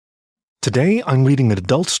Today, I'm reading an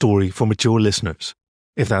adult story for mature listeners.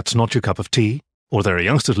 If that's not your cup of tea, or there are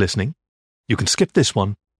youngsters listening, you can skip this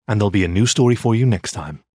one, and there'll be a new story for you next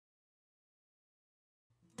time.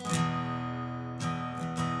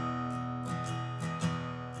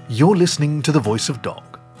 You're listening to The Voice of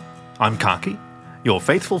Dog. I'm Kaki, your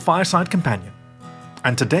faithful fireside companion,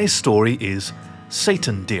 and today's story is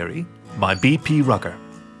Satan, Dearie by B.P. Rugger.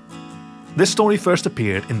 This story first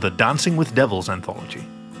appeared in the Dancing with Devils anthology.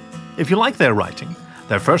 If you like their writing,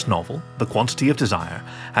 their first novel, The Quantity of Desire,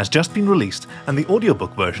 has just been released, and the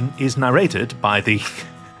audiobook version is narrated by the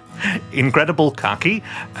incredible Kaki,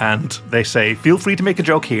 and they say, feel free to make a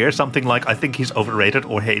joke here, something like, I think he's overrated,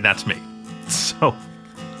 or hey, that's me. So,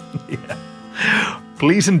 yeah.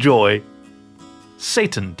 Please enjoy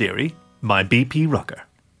Satan, Dearie by B.P. Rugger.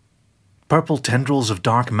 Purple tendrils of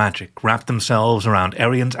dark magic wrapped themselves around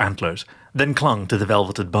Arian's antlers, then clung to the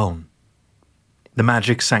velveted bone. The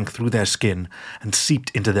magic sank through their skin and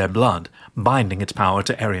seeped into their blood, binding its power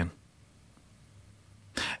to Arian.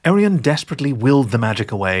 Arian desperately willed the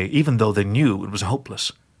magic away, even though they knew it was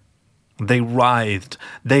hopeless. They writhed,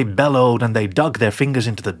 they bellowed, and they dug their fingers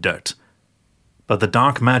into the dirt. But the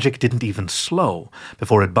dark magic didn't even slow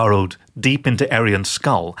before it burrowed deep into Arian's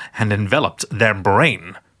skull and enveloped their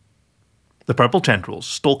brain. The purple tendrils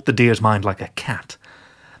stalked the deer's mind like a cat.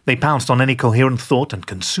 They pounced on any coherent thought and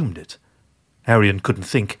consumed it. Arian couldn't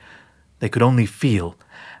think. They could only feel,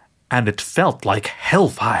 and it felt like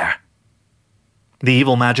hellfire. The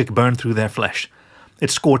evil magic burned through their flesh.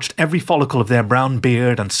 It scorched every follicle of their brown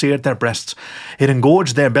beard and seared their breasts. It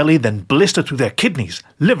engorged their belly, then blistered through their kidneys,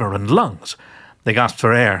 liver, and lungs. They gasped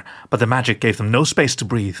for air, but the magic gave them no space to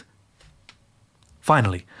breathe.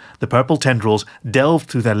 Finally, the purple tendrils delved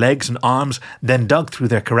through their legs and arms, then dug through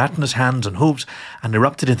their keratinous hands and hooves, and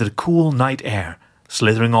erupted into the cool night air,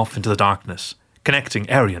 slithering off into the darkness, connecting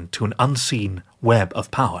Arian to an unseen web of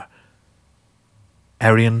power.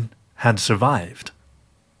 Arian had survived.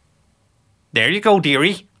 There you go,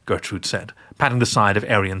 dearie, Gertrude said, patting the side of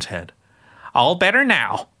Arian's head. All better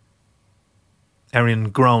now.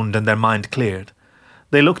 Arian groaned and their mind cleared.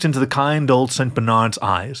 They looked into the kind old St. Bernard's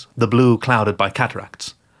eyes, the blue clouded by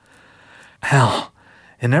cataracts. Hell,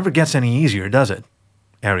 it never gets any easier, does it?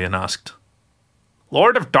 Arian asked.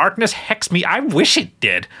 Lord of Darkness hex me, I wish it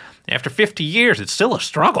did. After 50 years, it's still a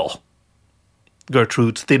struggle.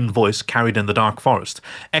 Gertrude's thin voice carried in the dark forest,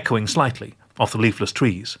 echoing slightly off the leafless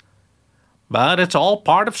trees. But it's all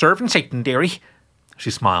part of serving Satan, dearie.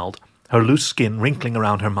 She smiled, her loose skin wrinkling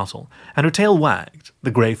around her muzzle, and her tail wagged,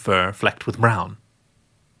 the grey fur flecked with brown.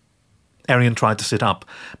 Arian tried to sit up,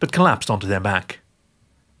 but collapsed onto their back.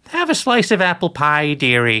 Have a slice of apple pie,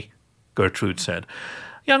 dearie, Gertrude said.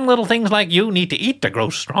 Young little things like you need to eat to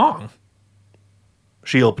grow strong.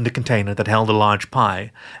 She opened a container that held a large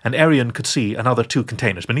pie, and Arian could see another 2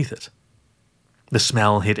 containers beneath it. The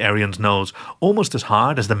smell hit Arian's nose almost as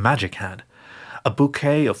hard as the magic had, a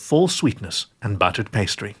bouquet of full sweetness and buttered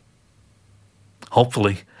pastry.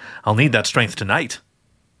 Hopefully, I'll need that strength tonight,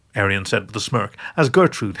 Arian said with a smirk as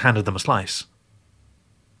Gertrude handed them a slice.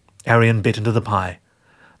 Arian bit into the pie.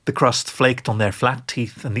 The crust flaked on their flat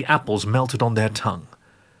teeth and the apples melted on their tongue.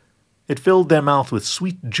 It filled their mouth with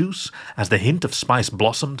sweet juice as the hint of spice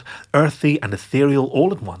blossomed, earthy and ethereal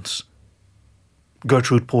all at once.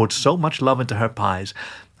 Gertrude poured so much love into her pies,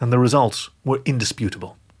 and the results were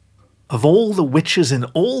indisputable. Of all the witches in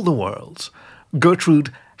all the worlds,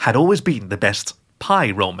 Gertrude had always been the best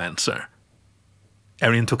pie romancer.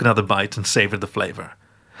 Arian took another bite and savoured the flavour.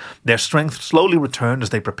 Their strength slowly returned as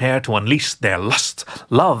they prepared to unleash their lust,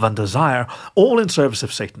 love, and desire, all in service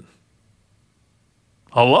of Satan.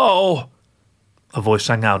 Hello? A voice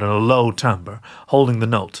sang out in a low timbre, holding the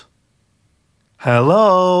note.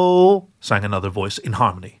 Hello? Sang another voice in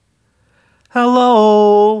harmony.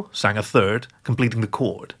 Hello? Sang a third, completing the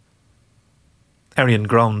chord. Arian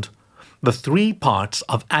groaned. The 3 parts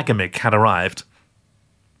of Agamic had arrived.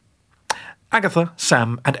 Agatha,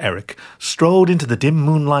 Sam, and Eric strode into the dim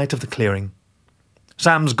moonlight of the clearing.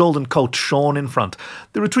 Sam's golden coat shone in front.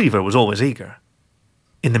 The retriever was always eager.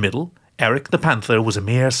 In the middle, Eric the panther was a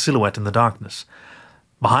mere silhouette in the darkness.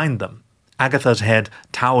 Behind them, Agatha's head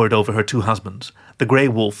towered over her 2 husbands, the grey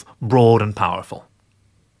wolf broad and powerful.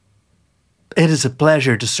 It is a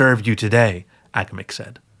pleasure to serve you today, Agamic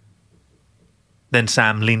said. Then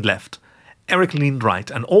Sam leaned left. Eric leaned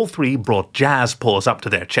right, and all 3 brought jazz paws up to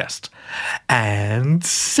their chest. And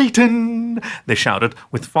Satan! They shouted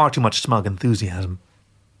with far too much smug enthusiasm.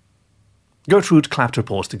 Gertrude clapped her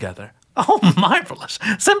paws together. Oh, marvellous!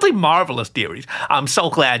 Simply marvellous, dearies. I'm so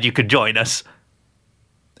glad you could join us.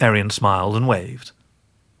 Arian smiled and waved.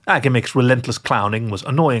 Agamic's relentless clowning was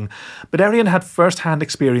annoying, but Arian had first-hand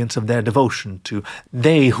experience of their devotion to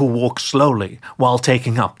they who walk slowly while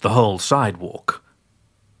taking up the whole sidewalk.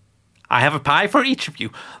 I have a pie for each of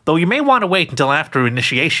you, though you may want to wait until after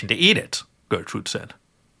initiation to eat it, Gertrude said.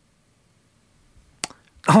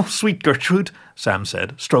 Oh, sweet Gertrude, Sam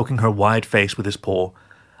said, stroking her wide face with his paw.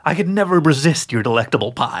 I could never resist your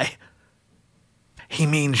delectable pie. He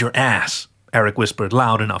means your ass, Eric whispered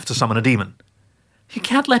loud enough to summon a demon. You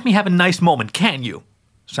can't let me have a nice moment, can you?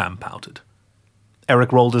 Sam pouted.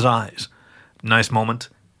 Eric rolled his eyes. Nice moment?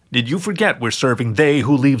 Did you forget we're serving they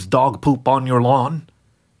who leaves dog poop on your lawn?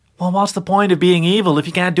 Well, what's the point of being evil if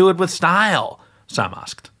you can't do it with style? Sam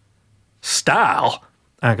asked. Style?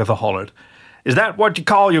 Agatha hollered. Is that what you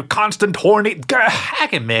call your constant horny...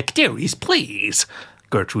 Agamic, dearies, please,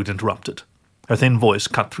 Gertrude interrupted. Her thin voice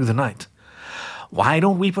cut through the night. Why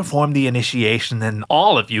don't we perform the initiation, then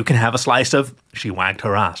all of you can have a slice of, she wagged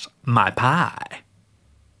her ass, my pie.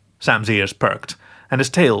 Sam's ears perked, and his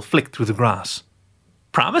tail flicked through the grass.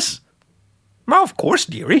 Promise? Well, of course,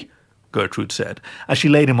 dearie, Gertrude said, as she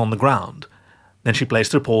laid him on the ground. Then she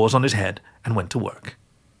placed her paws on his head and went to work.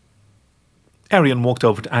 Arian walked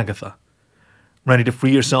over to Agatha. Ready to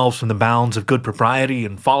free yourselves from the bounds of good propriety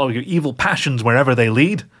and follow your evil passions wherever they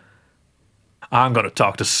lead? I'm going to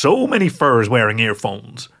talk to so many furs wearing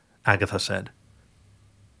earphones, Agatha said.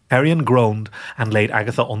 Arian groaned and laid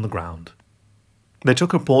Agatha on the ground. They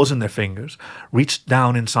took her paws in their fingers, reached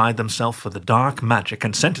down inside themselves for the dark magic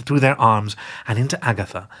and sent it through their arms and into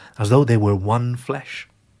Agatha as though they were one flesh.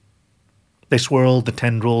 They swirled the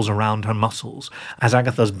tendrils around her muscles as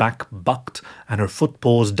Agatha's back bucked and her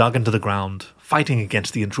footpaws dug into the ground, fighting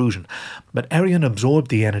against the intrusion, but Arian absorbed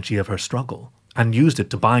the energy of her struggle and used it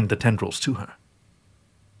to bind the tendrils to her.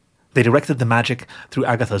 They directed the magic through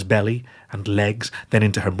Agatha's belly and legs, then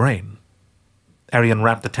into her brain. Arian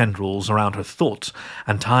wrapped the tendrils around her thoughts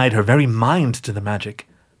and tied her very mind to the magic.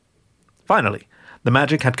 Finally, the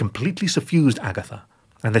magic had completely suffused Agatha,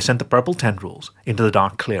 and they sent the purple tendrils into the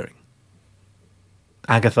dark clearing.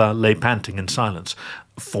 Agatha lay panting in silence,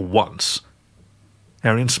 for once.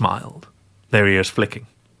 Arian smiled, their ears flicking.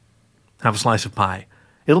 Have a slice of pie.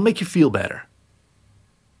 It'll make you feel better.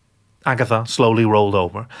 Agatha slowly rolled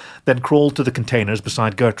over, then crawled to the containers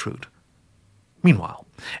beside Gertrude. Meanwhile,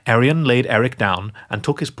 Arian laid Eric down and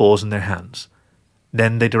took his paws in their hands.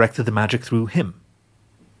 Then they directed the magic through him.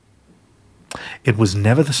 It was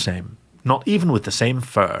never the same, not even with the same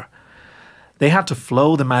fur. They had to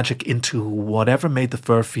flow the magic into whatever made the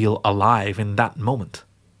fur feel alive in that moment.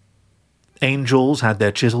 Angels had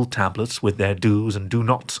their chiseled tablets with their do's and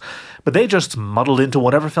do-nots, but they just muddled into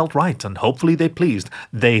whatever felt right, and hopefully they pleased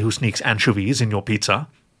they who sneaks anchovies in your pizza.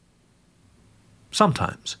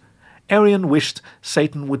 Sometimes, Arian wished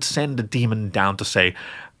Satan would send a demon down to say,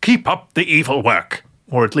 "Keep up the evil work,"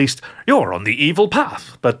 or at least, "You're on the evil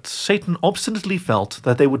path," but Satan obstinately felt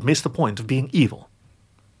that they would miss the point of being evil.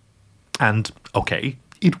 And, okay,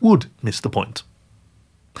 it would miss the point.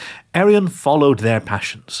 Arian followed their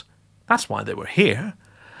passions. That's why they were here,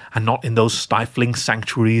 and not in those stifling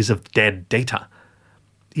sanctuaries of dead data.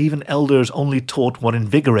 Even elders only taught what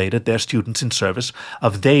invigorated their students in service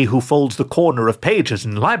of they who folds the corner of pages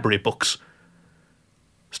in library books.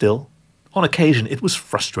 Still, on occasion it was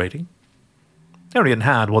frustrating. Arian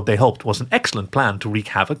had what they hoped was an excellent plan to wreak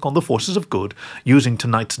havoc on the forces of good using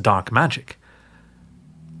tonight's dark magic.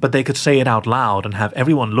 But they could say it out loud and have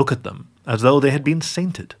everyone look at them as though they had been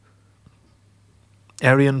sainted.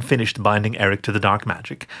 Arian finished binding Eric to the dark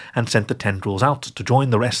magic and sent the tendrils out to join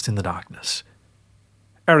the rest in the darkness.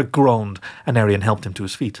 Eric groaned, and Arian helped him to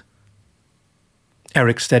his feet.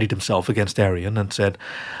 Eric steadied himself against Arian and said,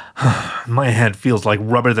 "My head feels like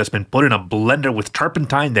rubber that's been put in a blender with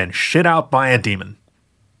turpentine, then shit out by a demon."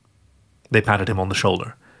 They patted him on the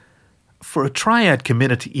shoulder. "For a triad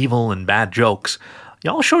committed to evil and bad jokes,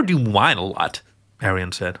 y'all sure do whine a lot,"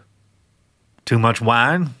 Arian said. "Too much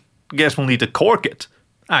wine? Guess we'll need to cork it,"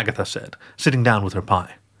 Agatha said, sitting down with her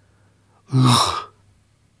pie. Ugh.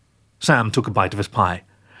 Sam took a bite of his pie.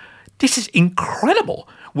 "This is incredible,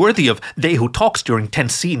 worthy of they who talks during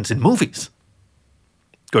tense scenes in movies."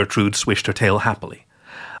 Gertrude swished her tail happily.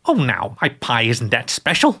 "Oh, now, my pie isn't that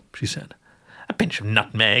special," she said. "A pinch of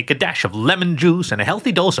nutmeg, a dash of lemon juice, and a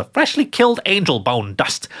healthy dose of freshly killed angel bone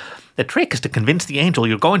dust. The trick is to convince the angel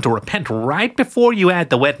you're going to repent right before you add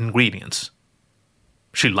the wet ingredients."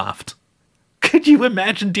 She laughed. "Could you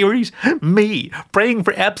imagine, dearies, me praying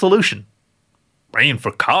for absolution?" "Praying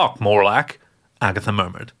for cock, more like," Agatha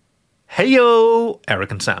murmured. "Hey-yo,"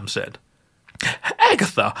 Eric and Sam said.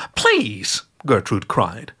 "Agatha, please," Gertrude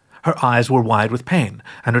cried. Her eyes were wide with pain,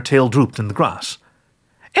 and her tail drooped in the grass.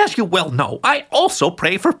 As you well know, I also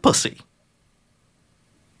pray for pussy.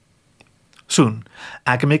 Soon,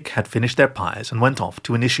 Agamik had finished their pies and went off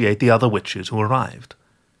to initiate the other witches who arrived.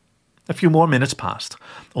 A few more minutes passed,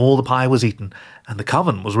 all the pie was eaten, and the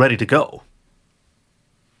coven was ready to go.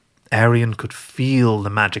 Arian could feel the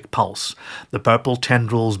magic pulse. The purple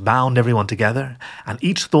tendrils bound everyone together, and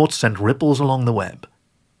each thought sent ripples along the web.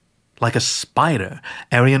 Like a spider,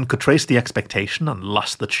 Arian could trace the expectation and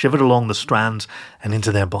lust that shivered along the strands and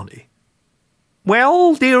into their body.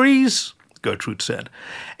 Well, dearies, Gertrude said,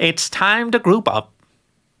 it's time to group up.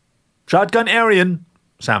 Shotgun Arian,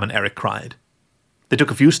 Sam and Eric cried. They took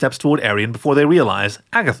a few steps toward Arian before they realized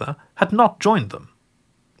Agatha had not joined them.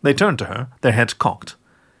 They turned to her, their heads cocked.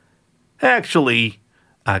 Actually,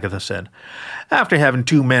 Agatha said, after having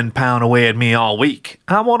 2 men pound away at me all week,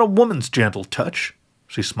 I want a woman's gentle touch.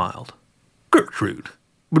 She smiled. Gertrude,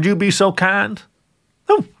 would you be so kind?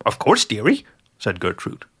 Oh, of course, dearie, said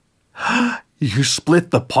Gertrude. You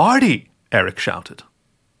split the party, Eric shouted.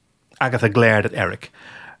 Agatha glared at Eric.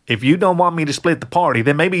 If you don't want me to split the party,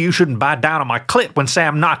 then maybe you shouldn't bite down on my clit when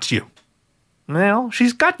Sam knocks you. Well,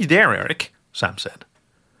 she's got you there, Eric, Sam said.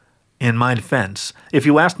 In my defense, if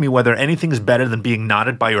you asked me whether anything's better than being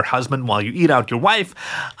knotted by your husband while you eat out your wife,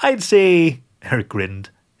 I'd say, Eric grinned,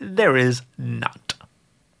 there is not.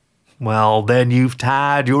 Well, then you've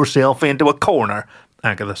tied yourself into a corner,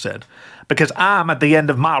 Agatha said, because I'm at the end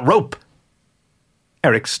of my rope.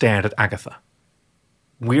 Eric stared at Agatha.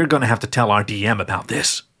 We're going to have to tell our DM about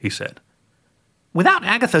this, he said. Without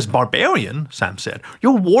Agatha's barbarian, Sam said,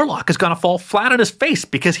 your warlock is going to fall flat on his face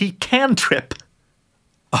because he can trip.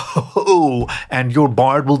 Oh, and your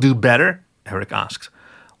bard will do better? Eric asked.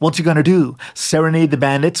 What's he going to do? Serenade the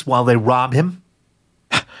bandits while they rob him?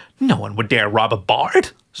 No one would dare rob a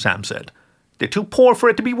bard, Sam said. They're too poor for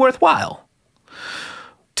it to be worthwhile.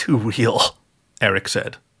 Too real, Eric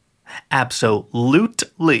said.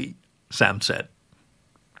 Absolutely, Sam said.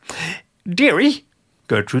 Dearie,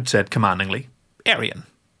 Gertrude said commandingly. Arian.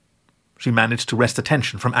 She managed to wrest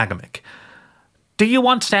attention from Agamik. Do you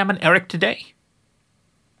want Sam and Eric today?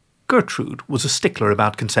 Gertrude was a stickler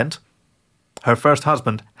about consent. Her first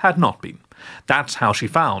husband had not been. That's how she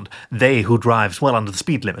found they who drives well under the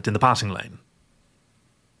speed limit in the passing lane.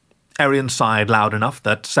 Arian sighed loud enough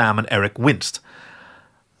that Sam and Eric winced.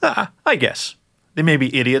 I guess. They may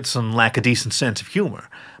be idiots and lack a decent sense of humor,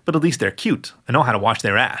 but at least they're cute and know how to wash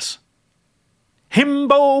their ass.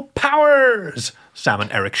 Himbo powers! Sam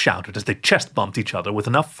and Eric shouted as they chest-bumped each other with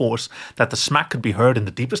enough force that the smack could be heard in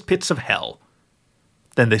the deepest pits of hell.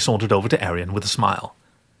 Then they sauntered over to Arian with a smile.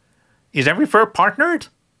 Is every fur partnered?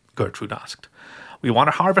 Gertrude asked. We want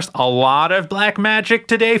to harvest a lot of black magic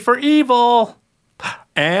today for evil.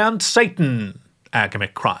 And Satan,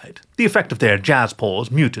 Agamik cried, the effect of their jazz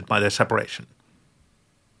paws muted by their separation.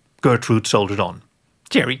 Gertrude soldiered on.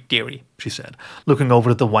 Dearie, she said, looking over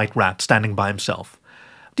at the white rat standing by himself.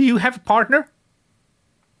 Do you have a partner?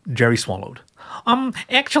 Jerry swallowed.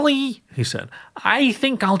 Actually, he said, I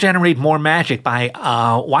think I'll generate more magic by,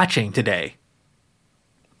 watching today.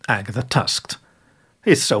 Agatha tusked.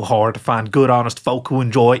 It's so hard to find good, honest folk who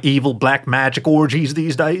enjoy evil black magic orgies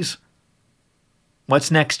these days.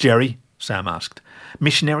 What's next, Jerry? Sam asked.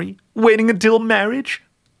 Missionary? Waiting until marriage?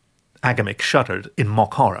 Agamik shuddered in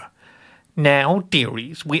mock horror. Now,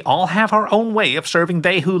 dearies, we all have our own way of serving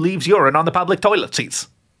they who leaves urine on the public toilet seats.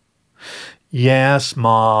 Yes,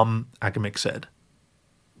 Mom, Agamik said.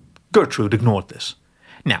 Gertrude ignored this.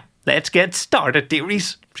 Now, let's get started,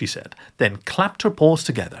 dearies, she said, then clapped her paws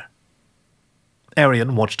together.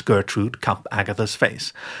 Arian watched Gertrude cup Agatha's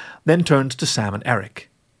face, then turned to Sam and Eric.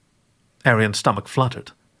 Arian's stomach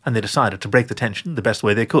fluttered, and they decided to break the tension the best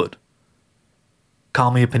way they could.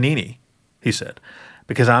 Call me a panini, he said,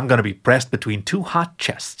 because I'm going to be pressed between 2 hot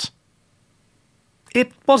chests.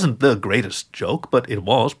 It wasn't the greatest joke, but it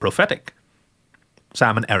was prophetic.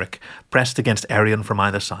 Sam and Eric pressed against Arian from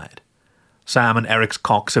either side. Sam and Eric's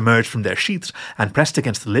cocks emerged from their sheaths and pressed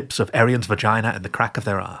against the lips of Arian's vagina and the crack of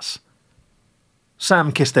their ass.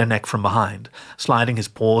 Sam kissed their neck from behind, sliding his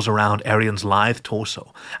paws around Arian's lithe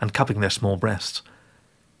torso and cupping their small breasts.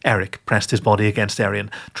 Eric pressed his body against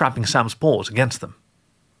Arian, trapping Sam's paws against them.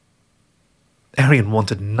 Arian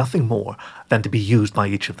wanted nothing more than to be used by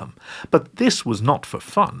each of them, but this was not for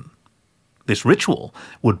fun. This ritual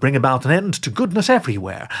would bring about an end to goodness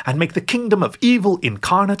everywhere and make the kingdom of evil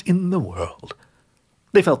incarnate in the world.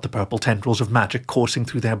 They felt the purple tendrils of magic coursing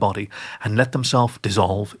through their body and let themselves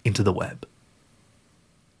dissolve into the web.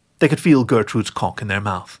 They could feel Gertrude's cock in their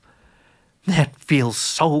mouth. That feels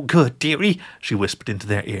so good, dearie, she whispered into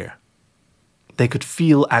their ear. They could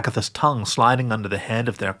feel Agatha's tongue sliding under the head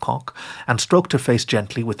of their cock and stroked her face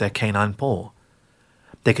gently with their canine paw.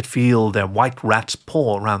 They could feel their white rat's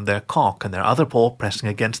paw around their cock and their other paw pressing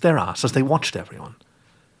against their ass as they watched everyone.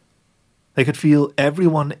 They could feel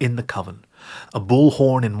everyone in the coven, a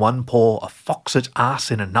bullhorn in one paw, a fox's ass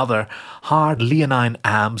in another, hard leonine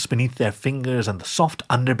abs beneath their fingers and the soft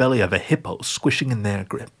underbelly of a hippo squishing in their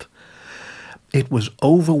grip. It was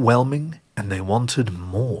overwhelming, and they wanted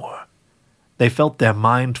more. They felt their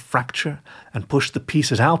mind fracture and push the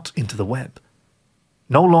pieces out into the web.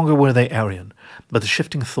 No longer were they Aryan, but the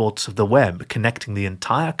shifting thoughts of the web connecting the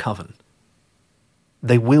entire coven.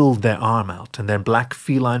 They willed their arm out, and their black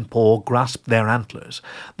feline paw grasped their antlers,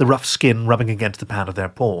 the rough skin rubbing against the pad of their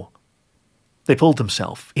paw. They pulled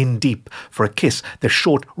themselves in deep for a kiss, their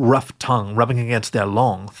short, rough tongue rubbing against their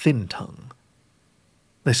long, thin tongue.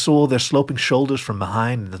 They saw their sloping shoulders from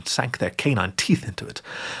behind and then sank their canine teeth into it.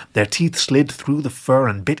 Their teeth slid through the fur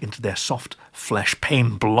and bit into their soft flesh.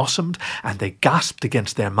 Pain blossomed, and they gasped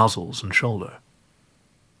against their muzzles and shoulder.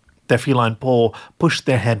 Their feline paw pushed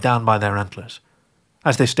their head down by their antlers.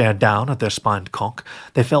 As they stared down at their spined cock,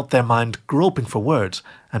 they felt their mind groping for words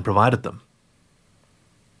and provided them.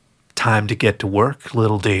 "Time to get to work,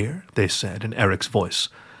 little dear," they said in Eric's voice.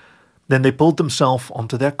 Then they pulled themselves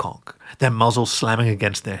onto their cock, their muzzles slamming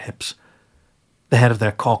against their hips. The head of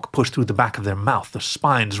their cock pushed through the back of their mouth, their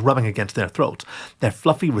spines rubbing against their throat. Their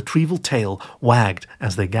fluffy retrieval tail wagged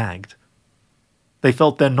as they gagged. They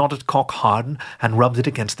felt their knotted cock harden and rubbed it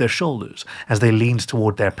against their shoulders as they leaned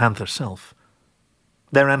toward their panther self.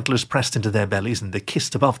 Their antlers pressed into their bellies and they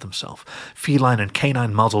kissed above themselves, feline and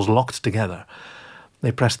canine muzzles locked together.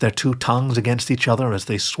 They pressed their two tongues against each other as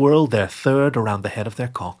they swirled their third around the head of their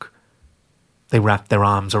cock. They wrapped their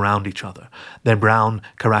arms around each other, their brown,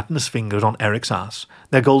 keratinous fingers on Eric's ass,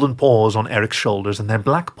 their golden paws on Eric's shoulders, and their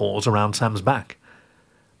black paws around Sam's back.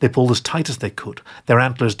 They pulled as tight as they could, their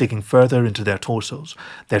antlers digging further into their torsos,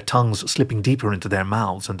 their tongues slipping deeper into their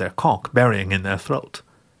mouths, and their cock burying in their throat.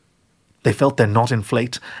 They felt their knot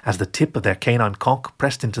inflate as the tip of their canine cock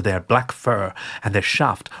pressed into their black fur and their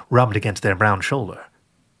shaft rubbed against their brown shoulder.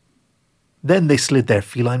 Then they slid their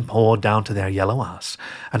feline paw down to their yellow ass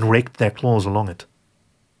and raked their claws along it.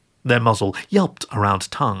 Their muzzle yelped around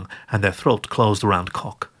tongue and their throat closed around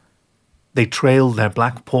cock. They trailed their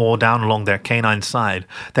black paw down along their canine side,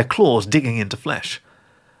 their claws digging into flesh.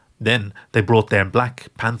 Then they brought their black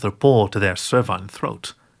panther paw to their cervine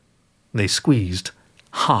throat. They squeezed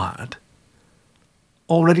hard.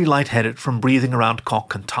 Already lightheaded from breathing around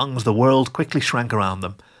cock and tongues, the world quickly shrank around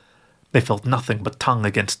them. They felt nothing but tongue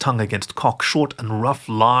against cock, short and rough,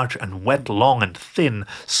 large and wet, long and thin,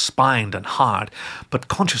 spined and hard, but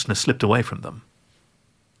consciousness slipped away from them.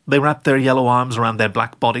 They wrapped their yellow arms around their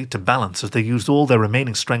black body to balance as they used all their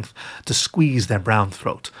remaining strength to squeeze their brown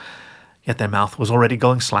throat. Yet their mouth was already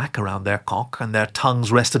going slack around their cock, and their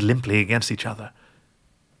tongues rested limply against each other.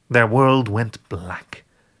 Their world went black.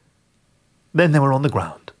 Then they were on the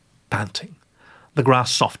ground, panting, the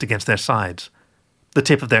grass soft against their sides. The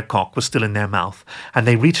tip of their cock was still in their mouth, and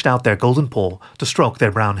they reached out their golden paw to stroke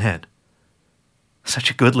their brown head. "Such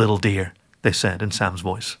a good little dear," they said in Sam's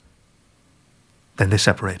voice. Then they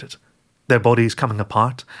separated, their bodies coming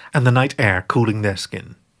apart and the night air cooling their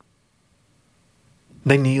skin.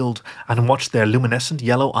 They kneeled and watched their luminescent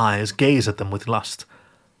yellow eyes gaze at them with lust.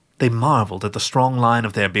 They marveled at the strong line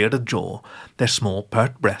of their bearded jaw, their small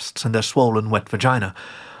pert breasts, and their swollen wet vagina.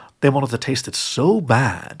 They wanted to taste it so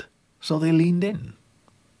bad, so they leaned in.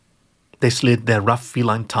 They slid their rough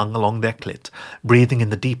feline tongue along their clit, breathing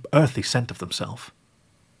in the deep, earthy scent of themselves.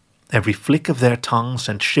 Every flick of their tongue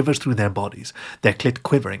sent shivers through their bodies, their clit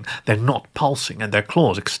quivering, their knot pulsing, and their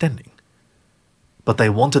claws extending. But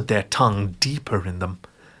they wanted their tongue deeper in them.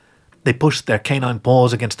 They pushed their canine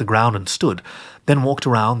paws against the ground and stood, then walked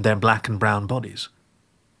around their black and brown bodies.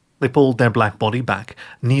 They pulled their black body back,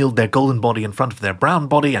 kneeled their golden body in front of their brown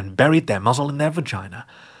body, and buried their muzzle in their vagina.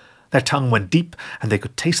 Their tongue went deep, and they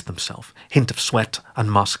could taste themselves, hint of sweat and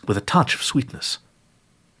musk with a touch of sweetness.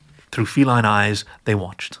 Through feline eyes they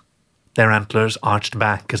watched. Their antlers arched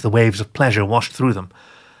back as the waves of pleasure washed through them.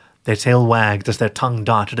 Their tail wagged as their tongue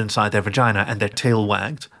darted inside their vagina, and their tail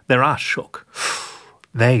wagged, their ass shook.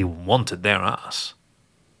 They wanted their ass.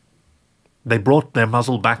 They brought their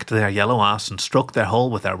muzzle back to their yellow ass and stroked their hole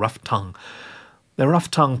with their rough tongue. Their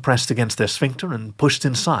rough tongue pressed against their sphincter and pushed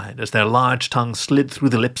inside as their large tongue slid through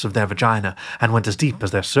the lips of their vagina and went as deep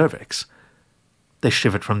as their cervix. They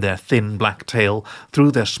shivered from their thin black tail,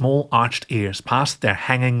 through their small arched ears, past their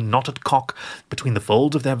hanging knotted cock, between the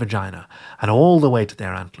folds of their vagina, and all the way to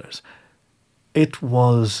their antlers. It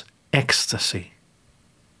was ecstasy.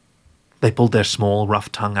 They pulled their small,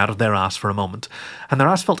 rough tongue out of their ass for a moment, and their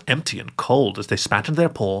ass felt empty and cold as they spat into their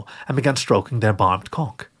paw and began stroking their barbed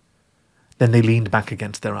cock. Then they leaned back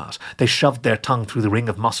against their ass. They shoved their tongue through the ring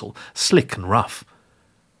of muscle, slick and rough.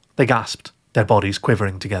 They gasped, their bodies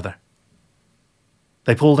quivering together.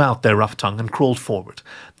 They pulled out their rough tongue and crawled forward,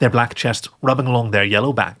 their black chest rubbing along their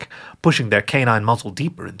yellow back, pushing their canine muzzle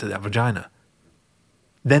deeper into their vagina.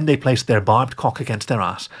 Then they placed their barbed cock against their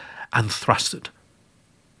ass and thrusted.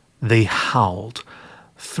 They howled.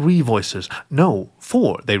 3 voices, no,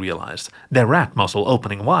 4, they realized, their rat muzzle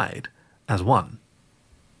opening wide, as one.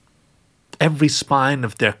 Every spine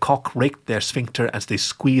of their cock raked their sphincter as they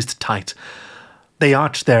squeezed tight. They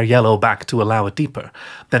arched their yellow back to allow it deeper,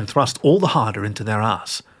 then thrust all the harder into their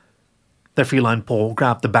ass. Their feline paw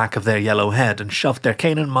grabbed the back of their yellow head and shoved their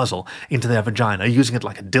canine muzzle into their vagina, using it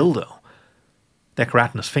like a dildo. Their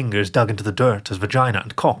keratinous fingers dug into the dirt as vagina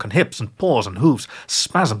and cock and hips and paws and hooves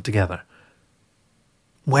spasmed together.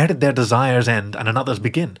 Where did their desires end and another's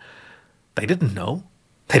begin? They didn't know.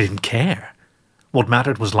 They didn't care. What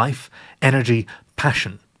mattered was life, energy,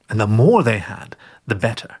 passion, and the more they had, the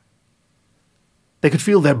better. They could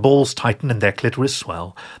feel their balls tighten and their clitoris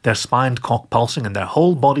swell, their spined cock pulsing and their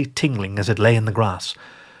whole body tingling as it lay in the grass.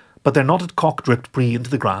 But their knotted cock dripped free into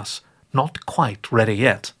the grass, not quite ready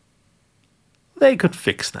yet. They could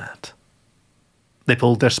fix that. They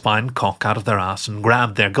pulled their spined cock out of their ass and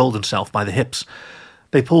grabbed their golden self by the hips.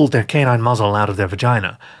 They pulled their canine muzzle out of their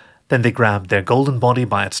vagina. Then they grabbed their golden body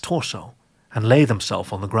by its torso and lay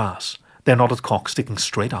themselves on the grass, their knotted cock sticking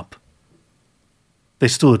straight up. They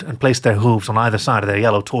stood and placed their hooves on either side of their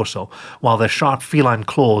yellow torso, while their sharp feline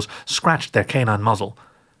claws scratched their canine muzzle.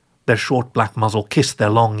 Their short black muzzle kissed their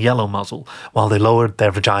long yellow muzzle, while they lowered their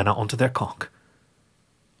vagina onto their cock.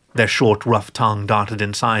 Their short, rough tongue darted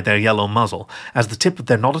inside their yellow muzzle as the tip of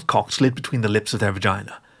their knotted cock slid between the lips of their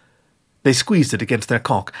vagina. They squeezed it against their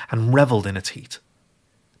cock and revelled in its heat.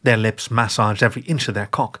 Their lips massaged every inch of their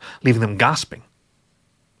cock, leaving them gasping.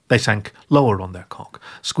 They sank lower on their cock,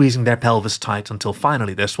 squeezing their pelvis tight until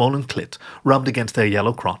finally their swollen clit rubbed against their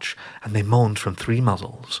yellow crotch, and they moaned from 3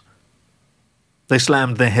 muzzles. They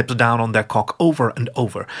slammed their hips down on their cock over and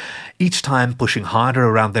over, each time pushing harder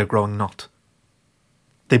around their growing knot.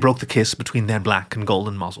 They broke the kiss between their black and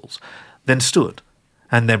golden muzzles, then stood,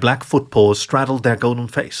 and their black foot paws straddled their golden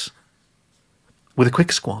face. With a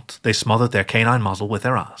quick squat, they smothered their canine muzzle with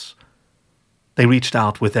their ass. They reached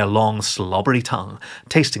out with their long, slobbery tongue,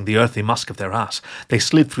 tasting the earthy musk of their ass. They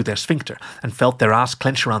slid through their sphincter and felt their ass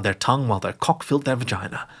clench around their tongue while their cock filled their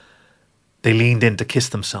vagina. They leaned in to kiss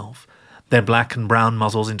themselves, their black and brown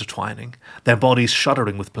muzzles intertwining, their bodies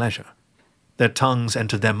shuddering with pleasure. Their tongues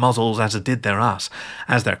entered their muzzles as it did their ass,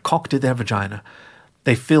 as their cock did their vagina.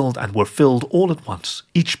 They filled and were filled all at once,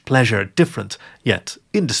 each pleasure different, yet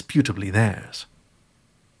indisputably theirs.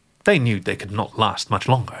 They knew they could not last much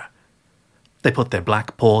longer. They put their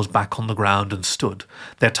black paws back on the ground and stood,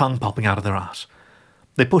 their tongue popping out of their ass.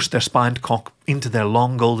 They pushed their spined cock into their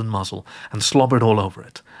long golden muzzle and slobbered all over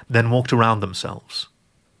it, then walked around themselves.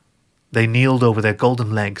 They kneeled over their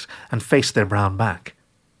golden legs and faced their brown back.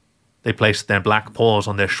 They placed their black paws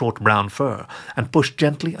on their short brown fur and pushed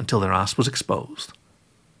gently until their ass was exposed.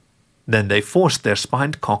 Then they forced their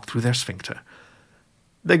spined cock through their sphincter.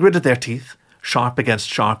 They gritted their teeth, sharp against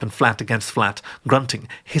sharp and flat against flat, grunting,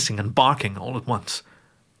 hissing, and barking all at once.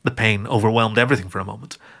 The pain overwhelmed everything for a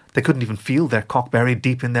moment. They couldn't even feel their cock buried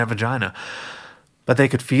deep in their vagina, but they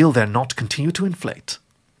could feel their knot continue to inflate,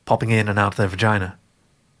 popping in and out of their vagina.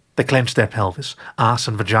 They clenched their pelvis, ass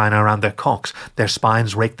and vagina around their cocks. Their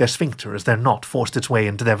spines raked their sphincter as their knot forced its way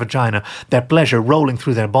into their vagina, their pleasure rolling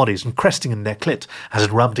through their bodies and cresting in their clit as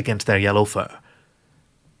it rubbed against their yellow fur.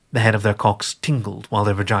 The head of their cocks tingled while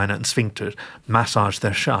their vagina and sphincter massaged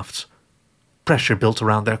their shafts. Pressure built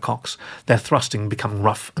around their cocks, their thrusting becoming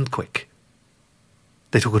rough and quick.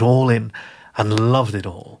 They took it all in and loved it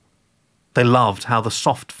all. They loved how the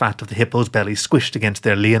soft fat of the hippo's belly squished against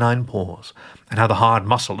their leonine paws, and how the hard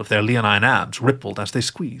muscle of their leonine abs rippled as they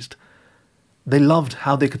squeezed. They loved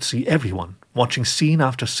how they could see everyone, watching scene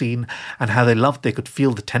after scene, and how they loved they could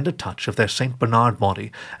feel the tender touch of their St. Bernard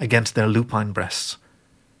body against their lupine breasts.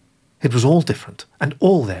 It was all different, and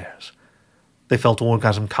all theirs. They felt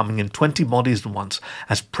orgasm coming in 20 bodies at once,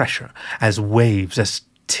 as pressure, as waves, as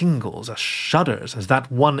tingles, as shudders, as that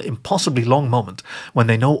one impossibly long moment when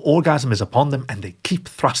they know orgasm is upon them and they keep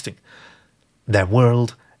thrusting. Their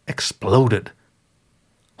world exploded.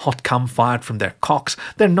 Hot cum fired from their cocks,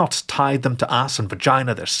 their knots tied them to ass and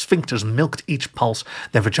vagina, their sphincters milked each pulse,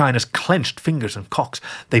 their vaginas clenched fingers and cocks.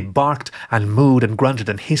 They barked and mooed and grunted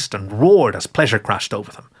and hissed and roared as pleasure crashed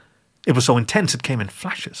over them. It was so intense it came in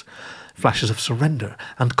flashes. flashes of surrender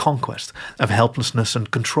and conquest, of helplessness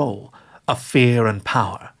and control, of fear and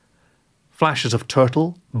power. Flashes of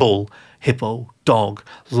turtle, bull, hippo, dog,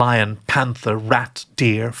 lion, panther, rat,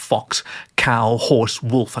 deer, fox, cow, horse,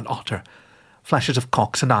 wolf, and otter. Flashes of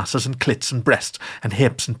cocks and asses and clits and breasts and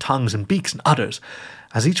hips and tongues and beaks and udders.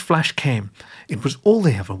 As each flash came, it was all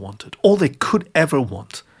they ever wanted, all they could ever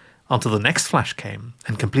want, until the next flash came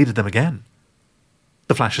and completed them again.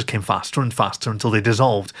 The flashes came faster and faster until they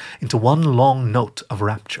dissolved into one long note of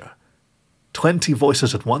rapture. 20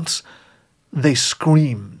 voices at once, they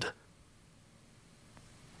screamed.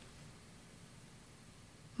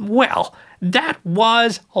 Well, that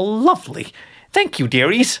was lovely. Thank you,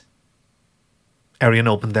 dearies. Arian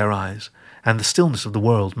opened their eyes, and the stillness of the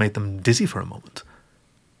world made them dizzy for a moment,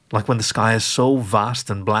 like when the sky is so vast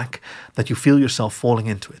and black that you feel yourself falling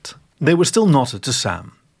into it. They were still knotted to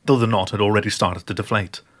Sam, though the knot had already started to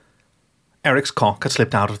deflate. Eric's cock had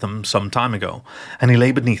slipped out of them some time ago, and he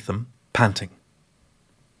lay beneath them, panting.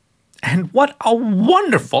 And what a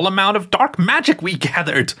wonderful amount of dark magic we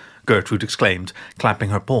gathered, Gertrude exclaimed, clapping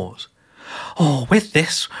her paws. Oh, with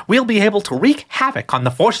this, we'll be able to wreak havoc on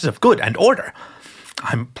the forces of good and order.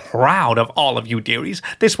 I'm proud of all of you, dearies.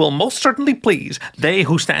 This will most certainly please they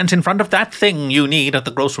who stands in front of that thing you need at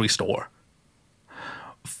the grocery store.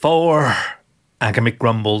 For, Agamic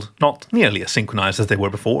grumbled, not nearly as synchronized as they were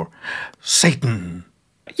before. Satan!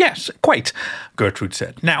 Yes, quite, Gertrude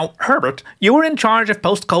said. Now, Herbert, you were in charge of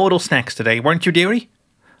postcoital snacks today, weren't you, dearie?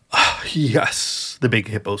 Yes, the big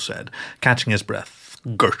hippo said, catching his breath.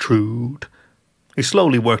 Gertrude. He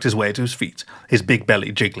slowly worked his way to his feet, his big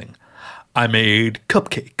belly jiggling. I made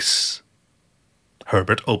cupcakes.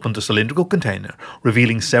 Herbert opened a cylindrical container,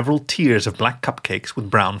 revealing several tiers of black cupcakes with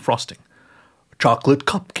brown frosting. Chocolate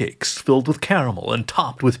cupcakes filled with caramel and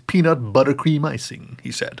topped with peanut buttercream icing,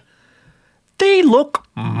 he said. They look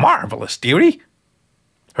marvelous, dearie.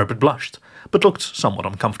 Herbert blushed, but looked somewhat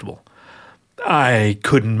uncomfortable. I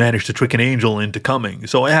couldn't manage to trick an angel into coming,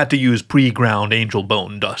 so I had to use pre-ground angel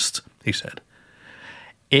bone dust, he said.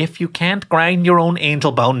 If you can't grind your own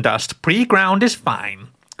angel bone dust, pre-ground is fine,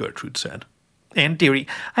 Gertrude said. And, dearie,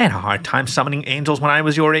 I had a hard time summoning angels when I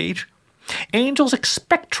was your age. Angels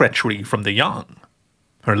expect treachery from the young.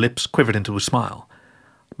 Her lips quivered into a smile.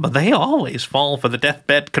 But they always fall for the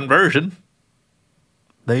deathbed conversion.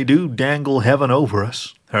 They do dangle heaven over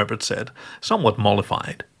us, Herbert said, somewhat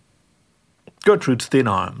mollified. Gertrude's thin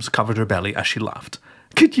arms covered her belly as she laughed.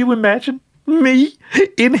 Could you imagine? Me?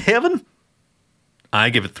 In heaven?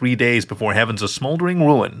 I give it 3 days before heaven's a smouldering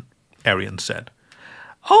ruin, Arian said.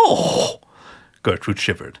 Oh! Gertrude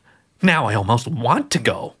shivered. Now I almost want to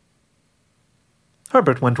go.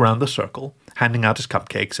 Herbert went round the circle, handing out his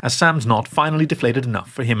cupcakes as Sam's knot finally deflated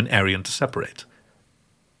enough for him and Arian to separate.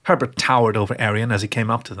 Herbert towered over Arian as he came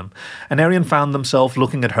up to them, and Arian found themselves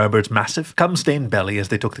looking at Herbert's massive, cum-stained belly as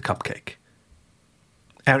they took the cupcake.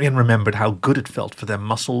 Arian remembered how good it felt for their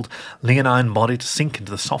muscled, leonine body to sink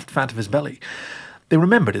into the soft fat of his belly. They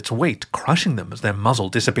remembered its weight crushing them as their muzzle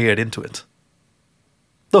disappeared into it.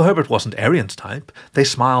 Though Herbert wasn't Arian's type, they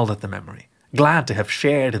smiled at the memory, glad to have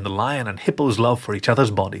shared in the lion and hippo's love for each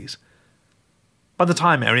other's bodies. By the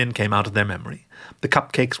time Arian came out of their memory, the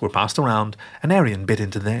cupcakes were passed around, and Arian bit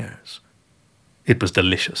into theirs. It was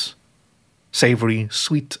delicious. Savory,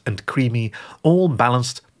 sweet, and creamy, all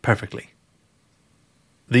balanced perfectly.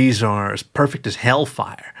 These are as perfect as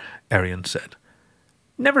hellfire, Arian said.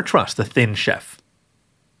 Never trust the thin chef.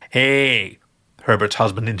 Hey, Herbert's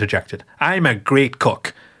husband interjected. I'm a great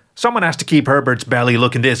cook. Someone has to keep Herbert's belly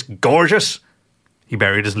looking this gorgeous. He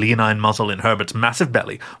buried his leonine muzzle in Herbert's massive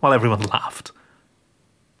belly while everyone laughed.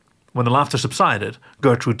 When the laughter subsided,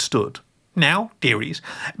 Gertrude stood. Now, dearies,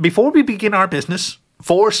 before we begin our business,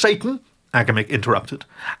 for Satan, Agamic interrupted,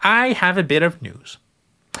 I have a bit of news.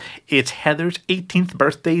 It's Heather's 18th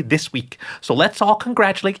birthday this week, so let's all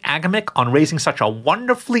congratulate Agamic on raising such a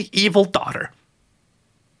wonderfully evil daughter.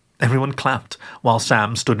 Everyone clapped, while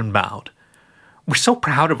Sam stood and bowed. We're so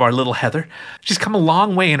proud of our little Heather. She's come a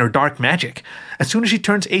long way in her dark magic. As soon as she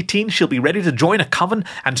turns 18, she'll be ready to join a coven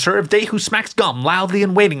and serve they who smacks gum loudly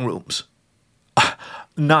in waiting rooms.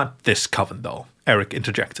 Not this coven, though, Eric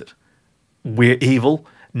interjected. We're evil,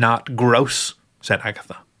 not gross, said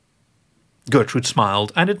Agatha. Gertrude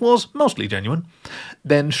smiled, and it was mostly genuine.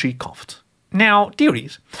 Then she coughed. Now,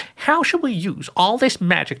 dearies, how shall we use all this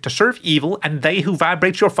magic to serve evil and they who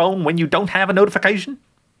vibrate your phone when you don't have a notification?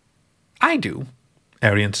 I do,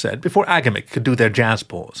 Arian said, before Agamic could do their jazz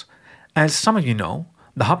pause. As some of you know,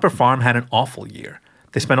 the Hopper farm had an awful year.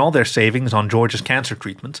 They spent all their savings on George's cancer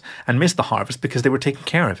treatment and missed the harvest because they were taking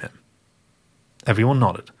care of him. Everyone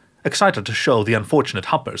nodded, excited to show the unfortunate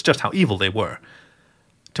Huppers just how evil they were.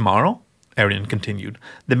 Tomorrow, Arian continued,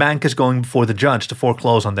 the bank is going before the judge to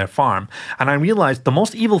foreclose on their farm, and I realized the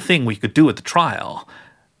most evil thing we could do at the trial—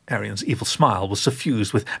 Arian's evil smile was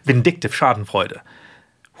suffused with vindictive schadenfreude—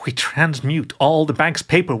 we transmute all the bank's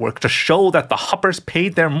paperwork to show that the Huppers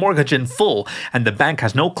paid their mortgage in full and the bank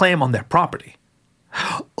has no claim on their property.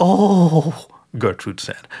 Oh, Gertrude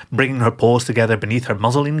said, bringing her paws together beneath her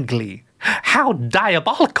muzzle in glee. How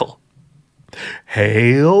diabolical!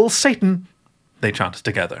 Hail Satan! They chanted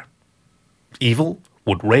together. Evil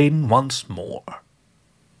would reign once more.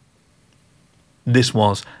 This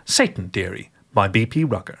was Satan, Dearie, by B.P.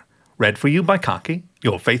 Rucker, read for you by Kaki,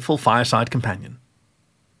 your faithful fireside companion.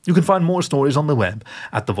 You can find more stories on the web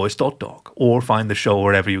at thevoice.dog or find the show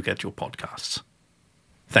wherever you get your podcasts.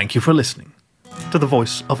 Thank you for listening to The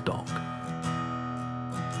Voice of Dog.